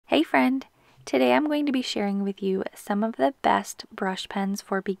Hey friend! Today I'm going to be sharing with you some of the best brush pens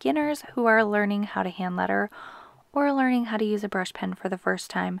for beginners who are learning how to hand letter or learning how to use a brush pen for the first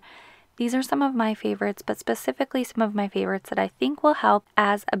time. These are some of my favorites, but specifically some of my favorites that I think will help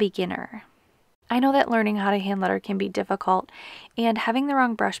as a beginner. I know that learning how to hand letter can be difficult, and having the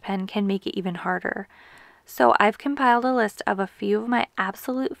wrong brush pen can make it even harder. So I've compiled a list of a few of my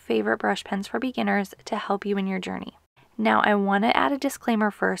absolute favorite brush pens for beginners to help you in your journey. Now, I want to add a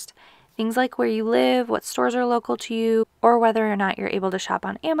disclaimer first. Things like where you live, what stores are local to you, or whether or not you're able to shop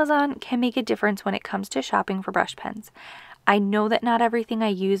on Amazon can make a difference when it comes to shopping for brush pens. I know that not everything I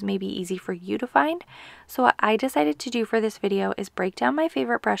use may be easy for you to find, so what I decided to do for this video is break down my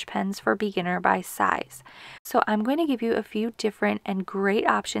favorite brush pens for beginner by size. So I'm going to give you a few different and great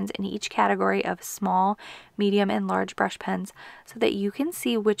options in each category of small, medium, and large brush pens so that you can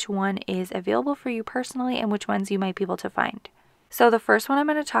see which one is available for you personally and which ones you might be able to find. So the first one I'm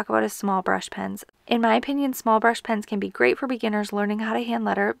going to talk about is small brush pens. In my opinion, small brush pens can be great for beginners learning how to hand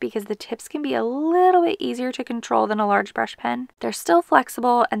letter because the tips can be a little bit easier to control than a large brush pen. They're still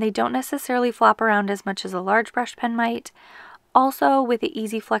flexible and they don't necessarily flop around as much as a large brush pen might. Also, with the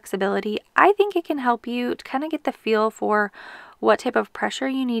easy flexibility, I think it can help you to kind of get the feel for what type of pressure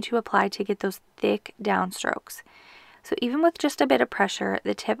you need to apply to get those thick downstrokes. So even with just a bit of pressure,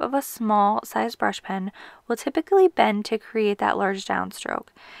 the tip of a small size brush pen will typically bend to create that large downstroke.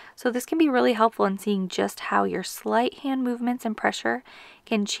 So this can be really helpful in seeing just how your slight hand movements and pressure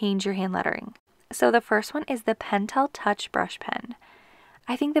can change your hand lettering. So the first one is the Pentel Touch brush pen.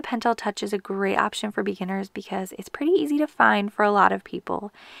 I think the Pentel Touch is a great option for beginners because it's pretty easy to find for a lot of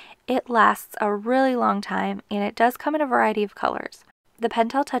people. It lasts a really long time and it does come in a variety of colors. The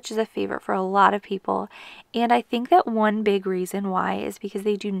Pentel Touch is a favorite for a lot of people, and I think that one big reason why is because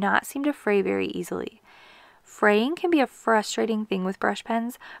they do not seem to fray very easily. Fraying can be a frustrating thing with brush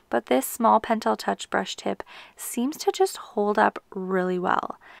pens, but this small Pentel Touch brush tip seems to just hold up really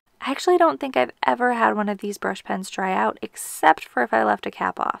well. I actually don't think I've ever had one of these brush pens dry out, except for if I left a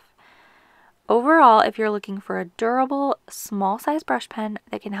cap off. Overall, if you're looking for a durable, small size brush pen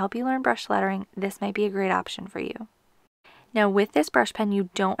that can help you learn brush lettering, this might be a great option for you. Now with this brush pen, you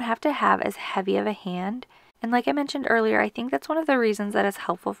don't have to have as heavy of a hand. And like I mentioned earlier, I think that's one of the reasons that it's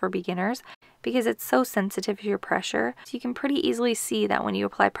helpful for beginners because it's so sensitive to your pressure. So you can pretty easily see that when you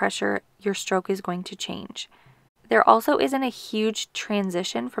apply pressure, your stroke is going to change. There also isn't a huge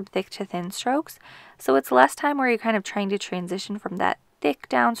transition from thick to thin strokes. So it's less time where you're kind of trying to transition from that thick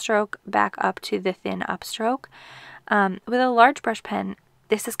downstroke back up to the thin upstroke. With a large brush pen,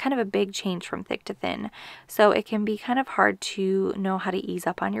 this is kind of a big change from thick to thin, so it can be kind of hard to know how to ease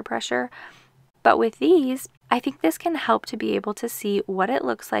up on your pressure. But with these, I think this can help to be able to see what it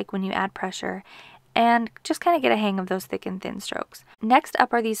looks like when you add pressure and just kind of get a hang of those thick and thin strokes. Next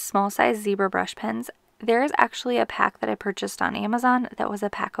up are these small size zebra brush pens. There is actually a pack that I purchased on Amazon that was a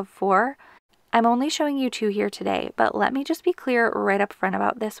pack of 4. I'm only showing you 2 here today, but let me just be clear right up front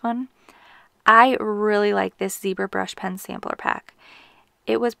about this one. I really like this zebra brush pen sampler pack.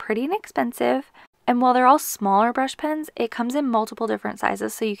 It was pretty inexpensive, and while they're all smaller brush pens, it comes in multiple different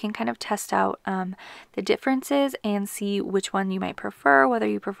sizes, so you can kind of test out the differences and see which one you might prefer, whether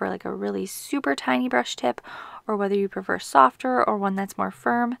you prefer like a really super tiny brush tip or whether you prefer softer or one that's more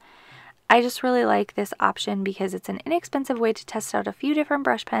firm. I just really like this option because it's an inexpensive way to test out a few different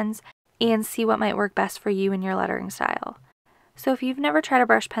brush pens and see what might work best for you and your lettering style. So if you've never tried a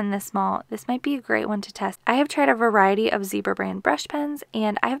brush pen this small, this might be a great one to test. I have tried a variety of zebra brand brush pens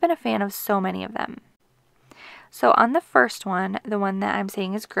and I have been a fan of so many of them. So on the first one, the one that I'm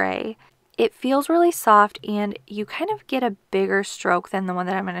saying is gray, it feels really soft and you kind of get a bigger stroke than the one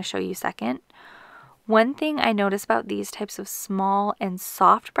that I'm going to show you second. One thing I notice about these types of small and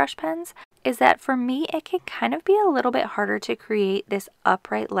soft brush pens is that for me, it can kind of be a little bit harder to create this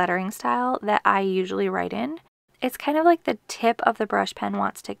upright lettering style that I usually write in. It's kind of like the tip of the brush pen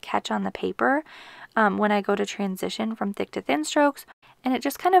wants to catch on the paper when I go to transition from thick to thin strokes, and it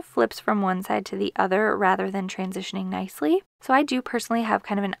just kind of flips from one side to the other rather than transitioning nicely. So I do personally have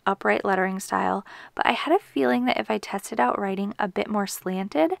kind of an upright lettering style, but I had a feeling that if I tested out writing a bit more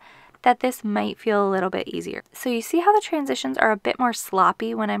slanted, that this might feel a little bit easier. So you see how the transitions are a bit more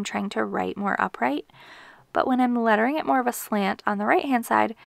sloppy when I'm trying to write more upright, but when I'm lettering it more of a slant on the right hand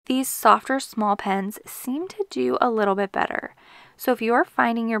side, these softer small pens seem to do a little bit better. So if you're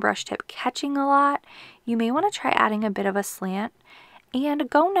finding your brush tip catching a lot, you may want to try adding a bit of a slant and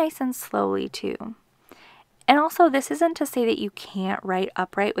go nice and slowly too. And also, this isn't to say that you can't write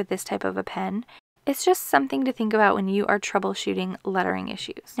upright with this type of a pen. It's just something to think about when you are troubleshooting lettering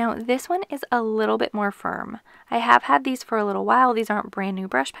issues. Now, this one is a little bit more firm. I have had these for a little while. These aren't brand new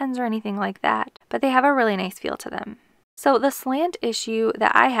brush pens or anything like that, but they have a really nice feel to them. So the slant issue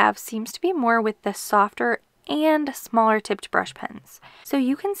that I have seems to be more with the softer and smaller tipped brush pens. So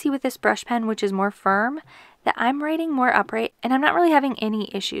you can see with this brush pen, which is more firm, that I'm writing more upright and I'm not really having any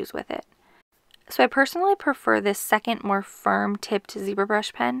issues with it. So I personally prefer this second, more firm tipped zebra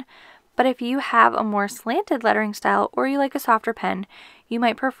brush pen. But if you have a more slanted lettering style or you like a softer pen, you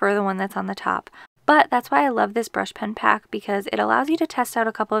might prefer the one that's on the top. But that's why I love this brush pen pack, because it allows you to test out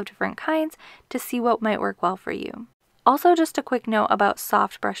a couple of different kinds to see what might work well for you. Also, just a quick note about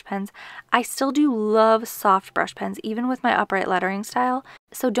soft brush pens. I still do love soft brush pens, even with my upright lettering style.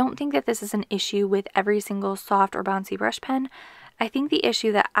 So don't think that this is an issue with every single soft or bouncy brush pen. I think the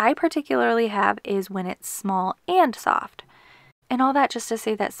issue that I particularly have is when it's small and soft. And all that just to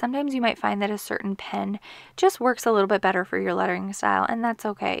say that sometimes you might find that a certain pen just works a little bit better for your lettering style, and that's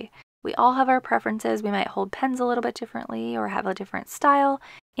okay. We all have our preferences. We might hold pens a little bit differently or have a different style,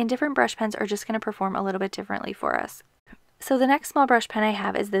 and different brush pens are just going to perform a little bit differently for us. So the next small brush pen I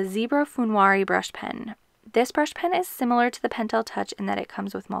have is the Zebra Funwari brush pen. This brush pen is similar to the Pentel Touch in that it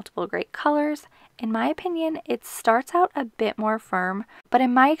comes with multiple great colors. In my opinion, it starts out a bit more firm, but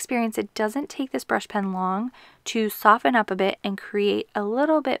in my experience, it doesn't take this brush pen long to soften up a bit and create a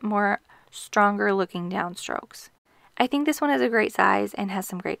little bit more stronger looking downstrokes. I think this one is a great size and has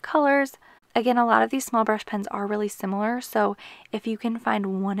some great colors. Again, a lot of these small brush pens are really similar, so if you can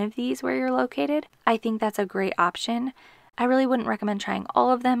find one of these where you're located, I think that's a great option. I really wouldn't recommend trying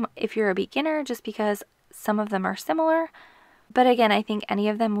all of them if you're a beginner, just because some of them are similar. But again, I think any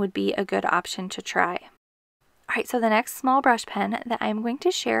of them would be a good option to try. Alright, so the next small brush pen that I'm going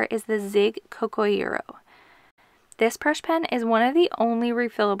to share is the Zig Kokoiro. This brush pen is one of the only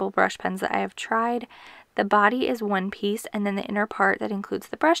refillable brush pens that I have tried. The body is one piece, and then the inner part that includes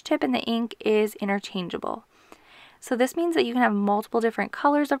the brush tip and the ink is interchangeable. So this means that you can have multiple different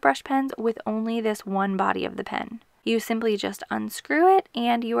colors of brush pens with only this one body of the pen. You simply just unscrew it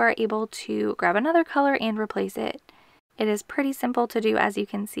and you are able to grab another color and replace it. It is pretty simple to do, as you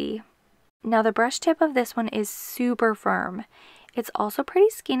can see. Now the brush tip of this one is super firm. It's also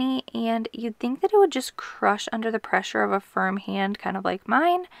pretty skinny, and you'd think that it would just crush under the pressure of a firm hand, kind of like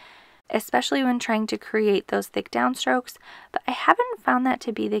mine, especially when trying to create those thick downstrokes, but I haven't found that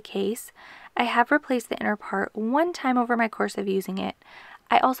to be the case. I have replaced the inner part one time over my course of using it.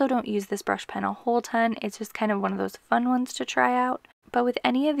 I also don't use this brush pen a whole ton. It's just kind of one of those fun ones to try out. But with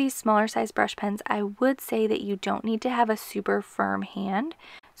any of these smaller size brush pens, I would say that you don't need to have a super firm hand.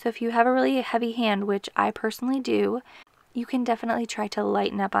 So if you have a really heavy hand, which I personally do, you can definitely try to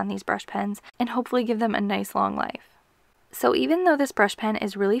lighten up on these brush pens and hopefully give them a nice long life. So even though this brush pen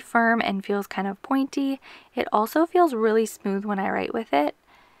is really firm and feels kind of pointy, it also feels really smooth when I write with it.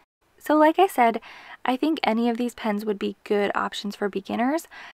 So like I said, I think any of these pens would be good options for beginners.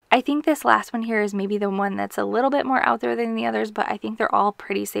 I think this last one here is maybe the one that's a little bit more out there than the others, but I think they're all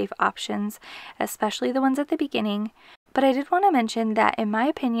pretty safe options, especially the ones at the beginning. But I did want to mention that in my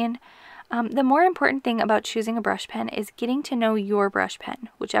opinion, the more important thing about choosing a brush pen is getting to know your brush pen.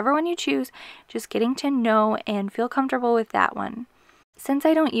 Whichever one you choose, just getting to know and feel comfortable with that one. Since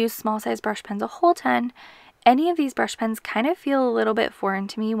I don't use small size brush pens a whole ton, any of these brush pens kind of feel a little bit foreign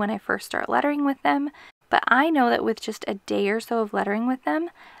to me when I first start lettering with them, but I know that with just a day or so of lettering with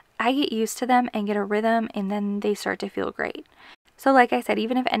them, I get used to them and get a rhythm, and then they start to feel great. So like I said,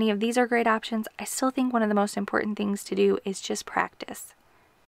 even if any of these are great options, I still think one of the most important things to do is just practice.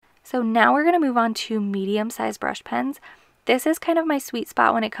 So now we're going to move on to medium-sized brush pens. This is kind of my sweet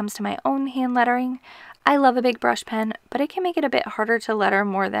spot when it comes to my own hand lettering. I love a big brush pen, but it can make it a bit harder to letter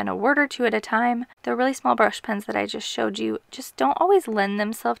more than a word or two at a time. The really small brush pens that I just showed you just don't always lend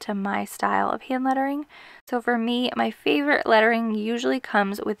themselves to my style of hand lettering. So for me, my favorite lettering usually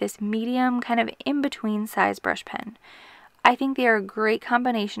comes with this medium, kind of in-between size brush pen. I think they are a great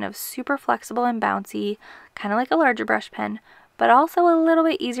combination of super flexible and bouncy, kind of like a larger brush pen, but also a little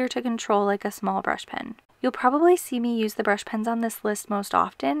bit easier to control like a small brush pen. You'll probably see me use the brush pens on this list most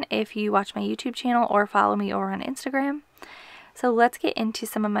often if you watch my YouTube channel or follow me over on Instagram. So let's get into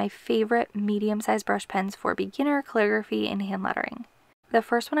some of my favorite medium-sized brush pens for beginner calligraphy and hand lettering. The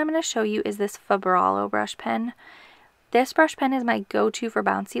first one I'm going to show you is this Fabralo brush pen. This brush pen is my go-to for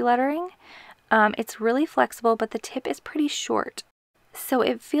bouncy lettering. It's really flexible, but the tip is pretty short, so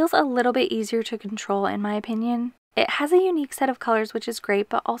it feels a little bit easier to control in my opinion. It has a unique set of colors, which is great,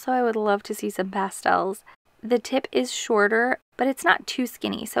 but also I would love to see some pastels. The tip is shorter, but it's not too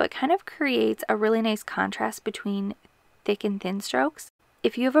skinny, so it kind of creates a really nice contrast between thick and thin strokes.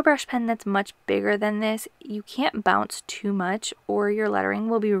 If you have a brush pen that's much bigger than this, you can't bounce too much or your lettering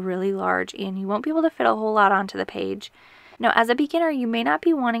will be really large and you won't be able to fit a whole lot onto the page. Now, as a beginner, you may not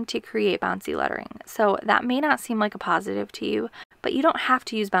be wanting to create bouncy lettering, so that may not seem like a positive to you, but you don't have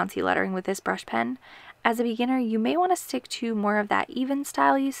to use bouncy lettering with this brush pen. As a beginner, you may want to stick to more of that even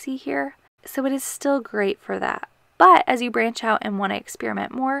style you see here, so it is still great for that. But as you branch out and want to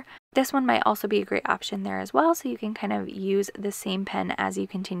experiment more, this one might also be a great option there as well, so you can kind of use the same pen as you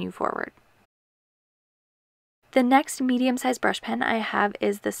continue forward. The next medium-sized brush pen I have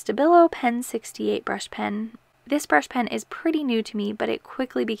is the Stabilo Pen 68 brush pen. This brush pen is pretty new to me, but it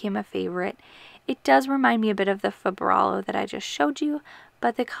quickly became a favorite. It does remind me a bit of the Fabralo that I just showed you,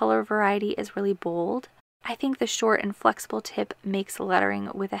 but the color variety is really bold. I think the short and flexible tip makes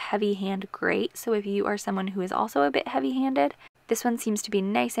lettering with a heavy hand great, so if you are someone who is also a bit heavy-handed, this one seems to be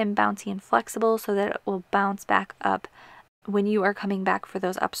nice and bouncy and flexible so that it will bounce back up when you are coming back for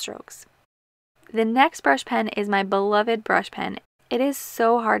those upstrokes. The next brush pen is my beloved brush pen. It is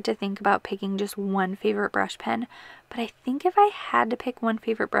so hard to think about picking just one favorite brush pen, but I think if I had to pick one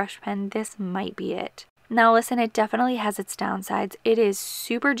favorite brush pen, this might be it. Now listen, it definitely has its downsides. It is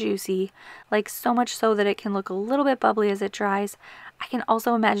super juicy, like so much so that it can look a little bit bubbly as it dries. I can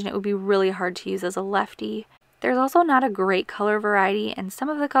also imagine it would be really hard to use as a lefty. There's also not a great color variety, and some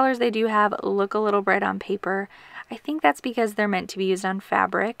of the colors they do have look a little bright on paper. I think that's because they're meant to be used on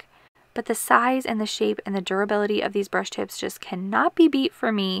fabric. But the size and the shape and the durability of these brush tips just cannot be beat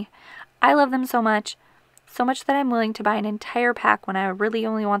for me. I love them so much that I'm willing to buy an entire pack when I really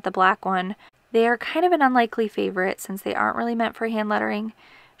only want the black one. They are kind of an unlikely favorite since they aren't really meant for hand lettering.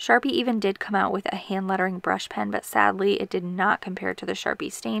 Sharpie even did come out with a hand lettering brush pen, but sadly it did not compare to the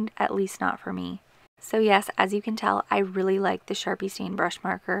Sharpie Stained, at least not for me. So yes, as you can tell, I really like the Sharpie Stained brush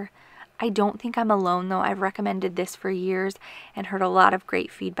marker. I don't think I'm alone though. I've recommended this for years and heard a lot of great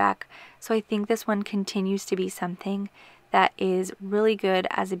feedback. So I think this one continues to be something that is really good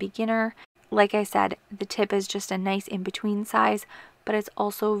as a beginner. Like I said, the tip is just a nice in-between size, but it's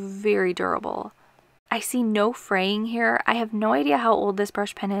also very durable. I see no fraying here. I have no idea how old this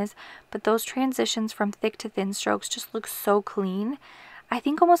brush pen is, but those transitions from thick to thin strokes just look so clean. I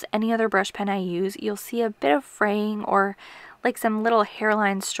think almost any other brush pen I use, you'll see a bit of fraying or like some little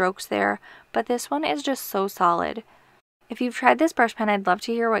hairline strokes there, but this one is just so solid. If you've tried this brush pen, I'd love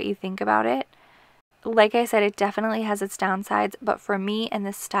to hear what you think about it. Like I said, it definitely has its downsides, but for me and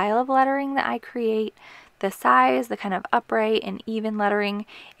the style of lettering that I create, the size, the kind of upright and even lettering,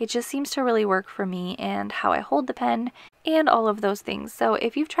 it just seems to really work for me and how I hold the pen and all of those things. So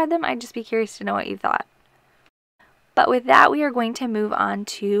if you've tried them, I'd just be curious to know what you thought. But with that, we are going to move on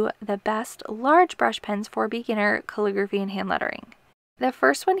to the best large brush pens for beginner calligraphy and hand lettering. The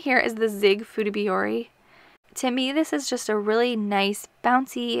first one here is the Zig Fudibiori. To me, this is just a really nice,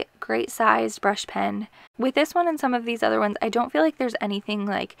 bouncy, great sized brush pen. With this one and some of these other ones, I don't feel like there's anything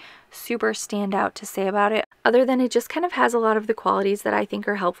like super standout to say about it, other than it just kind of has a lot of the qualities that I think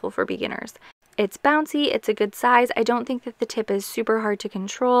are helpful for beginners. It's bouncy, it's a good size. I don't think that the tip is super hard to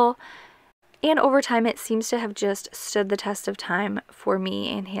control. And over time, it seems to have just stood the test of time for me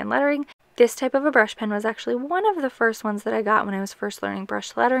in hand lettering. This type of a brush pen was actually one of the first ones that I got when I was first learning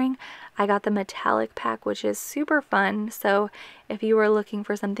brush lettering. I got the metallic pack, which is super fun. So if you were looking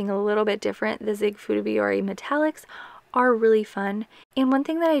for something a little bit different, the Zig Fudibiori metallics are really fun. And one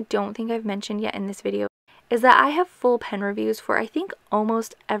thing that I don't think I've mentioned yet in this video is that I have full pen reviews for I think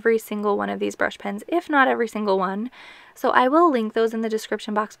almost every single one of these brush pens, if not every single one. So I will link those in the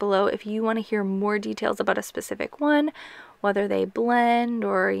description box below if you want to hear more details about a specific one, whether they blend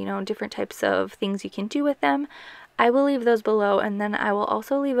or, different types of things you can do with them. I will leave those below, and then I will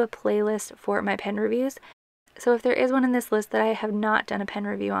also leave a playlist for my pen reviews. So if there is one in this list that I have not done a pen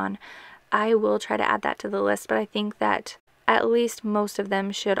review on, I will try to add that to the list, but I think that at least most of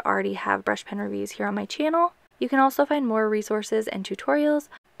them should already have brush pen reviews here on my channel. You can also find more resources and tutorials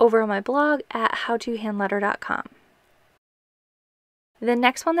over on my blog at howtohandletter.com. The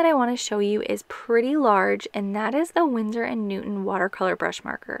next one that I want to show you is pretty large, and that is the Winsor & Newton watercolor brush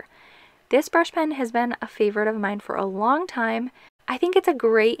marker. This brush pen has been a favorite of mine for a long time. I think it's a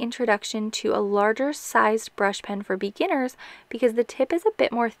great introduction to a larger sized brush pen for beginners because the tip is a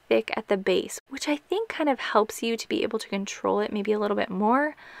bit more thick at the base, which I think kind of helps you to be able to control it maybe a little bit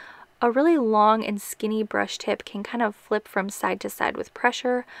more. A really long and skinny brush tip can kind of flip from side to side with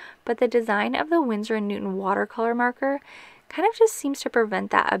pressure, but the design of the Winsor & Newton watercolor marker kind of just seems to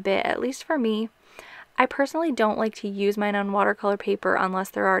prevent that a bit, at least for me. I personally don't like to use mine on watercolor paper unless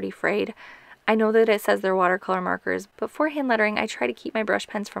they're already frayed. I know that it says they're watercolor markers, but for hand lettering, I try to keep my brush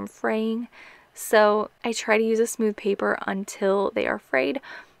pens from fraying. So I try to use a smooth paper until they are frayed,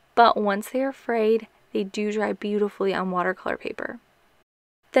 but once they are frayed, they do dry beautifully on watercolor paper.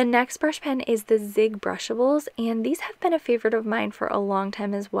 The next brush pen is the Zig Brushables, and these have been a favorite of mine for a long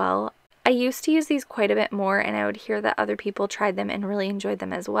time as well. I used to use these quite a bit more, and I would hear that other people tried them and really enjoyed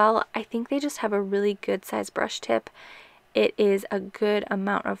them as well. I think they just have a really good size brush tip. It is a good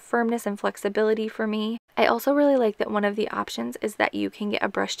amount of firmness and flexibility for me. I also really like that one of the options is that you can get a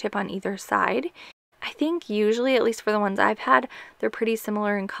brush tip on either side. I think usually, at least for the ones I've had, they're pretty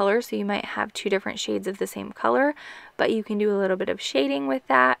similar in color, so you might have 2 different shades of the same color, but you can do a little bit of shading with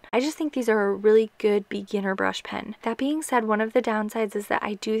that. I just think these are a really good beginner brush pen. That being said, one of the downsides is that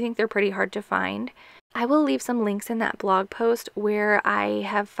I do think they're pretty hard to find. I will leave some links in that blog post where I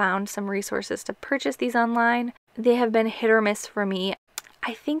have found some resources to purchase these online. They have been hit or miss for me.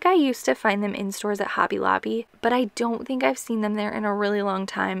 I think I used to find them in stores at Hobby Lobby, but I don't think I've seen them there in a really long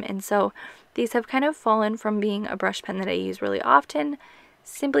time, and so these have kind of fallen from being a brush pen that I use really often,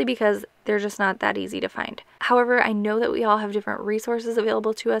 simply because they're just not that easy to find. However, I know that we all have different resources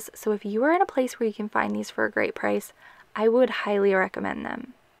available to us, so if you are in a place where you can find these for a great price, I would highly recommend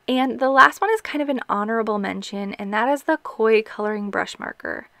them. And the last one is kind of an honorable mention, and that is the Koi Coloring Brush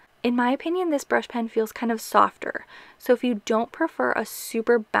Marker. In my opinion, this brush pen feels kind of softer, so if you don't prefer a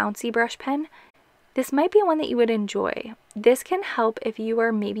super bouncy brush pen, this might be one that you would enjoy. This can help if you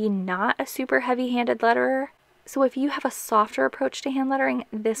are maybe not a super heavy-handed letterer. So if you have a softer approach to hand lettering,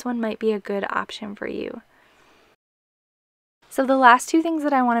 this one might be a good option for you. So the last 2 things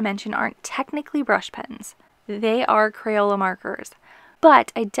that I want to mention aren't technically brush pens. They are Crayola markers.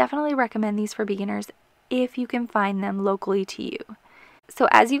 But I definitely recommend these for beginners if you can find them locally to you. So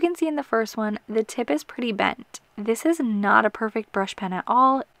as you can see in the first one, the tip is pretty bent. This is not a perfect brush pen at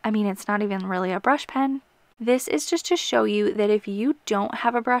all. I mean, it's not even really a brush pen. This is just to show you that if you don't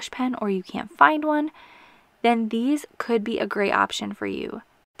have a brush pen or you can't find one, then these could be a great option for you.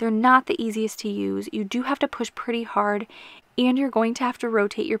 They're not the easiest to use. You do have to push pretty hard, and you're going to have to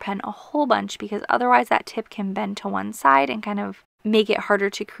rotate your pen a whole bunch because otherwise that tip can bend to one side and kind of make it harder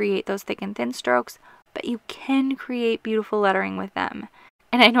to create those thick and thin strokes, but you can create beautiful lettering with them.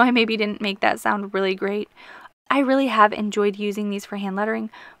 And I know I maybe didn't make that sound really great. I really have enjoyed using these for hand lettering,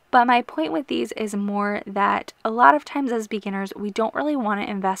 but my point with these is more that a lot of times as beginners, we don't really want to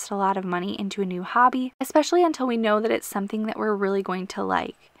invest a lot of money into a new hobby, especially until we know that it's something that we're really going to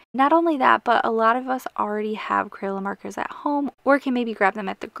like. Not only that, but a lot of us already have Crayola markers at home, or can maybe grab them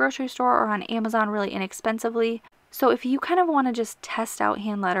at the grocery store or on Amazon really inexpensively. So if you kind of want to just test out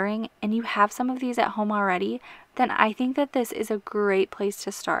hand lettering and you have some of these at home already, then I think that this is a great place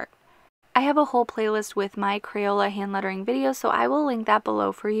to start. I have a whole playlist with my Crayola hand lettering videos, so I will link that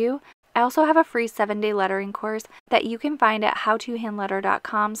below for you. I also have a free 7-day lettering course that you can find at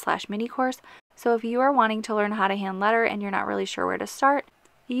howtohandletter.com/mini course. So if you are wanting to learn how to hand letter and you're not really sure where to start,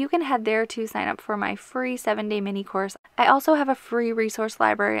 you can head there to sign up for my free 7-day mini course. I also have a free resource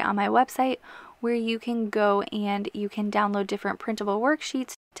library on my website where you can go and you can download different printable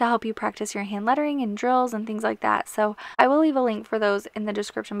worksheets to help you practice your hand lettering and drills and things like that. So I will leave a link for those in the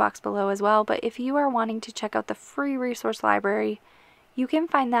description box below as well. But if you are wanting to check out the free resource library, you can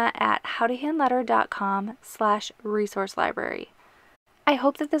find that at howtohandletter.com/resource library. I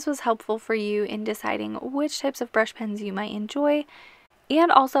hope that this was helpful for you in deciding which types of brush pens you might enjoy, and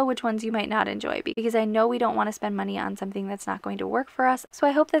also which ones you might not enjoy, because I know we don't want to spend money on something that's not going to work for us. So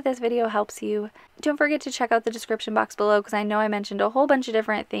I hope that this video helps you. Don't forget to check out the description box below because I know I mentioned a whole bunch of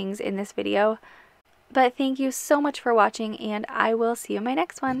different things in this video. But thank you so much for watching, and I will see you in my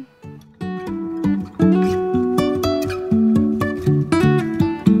next one.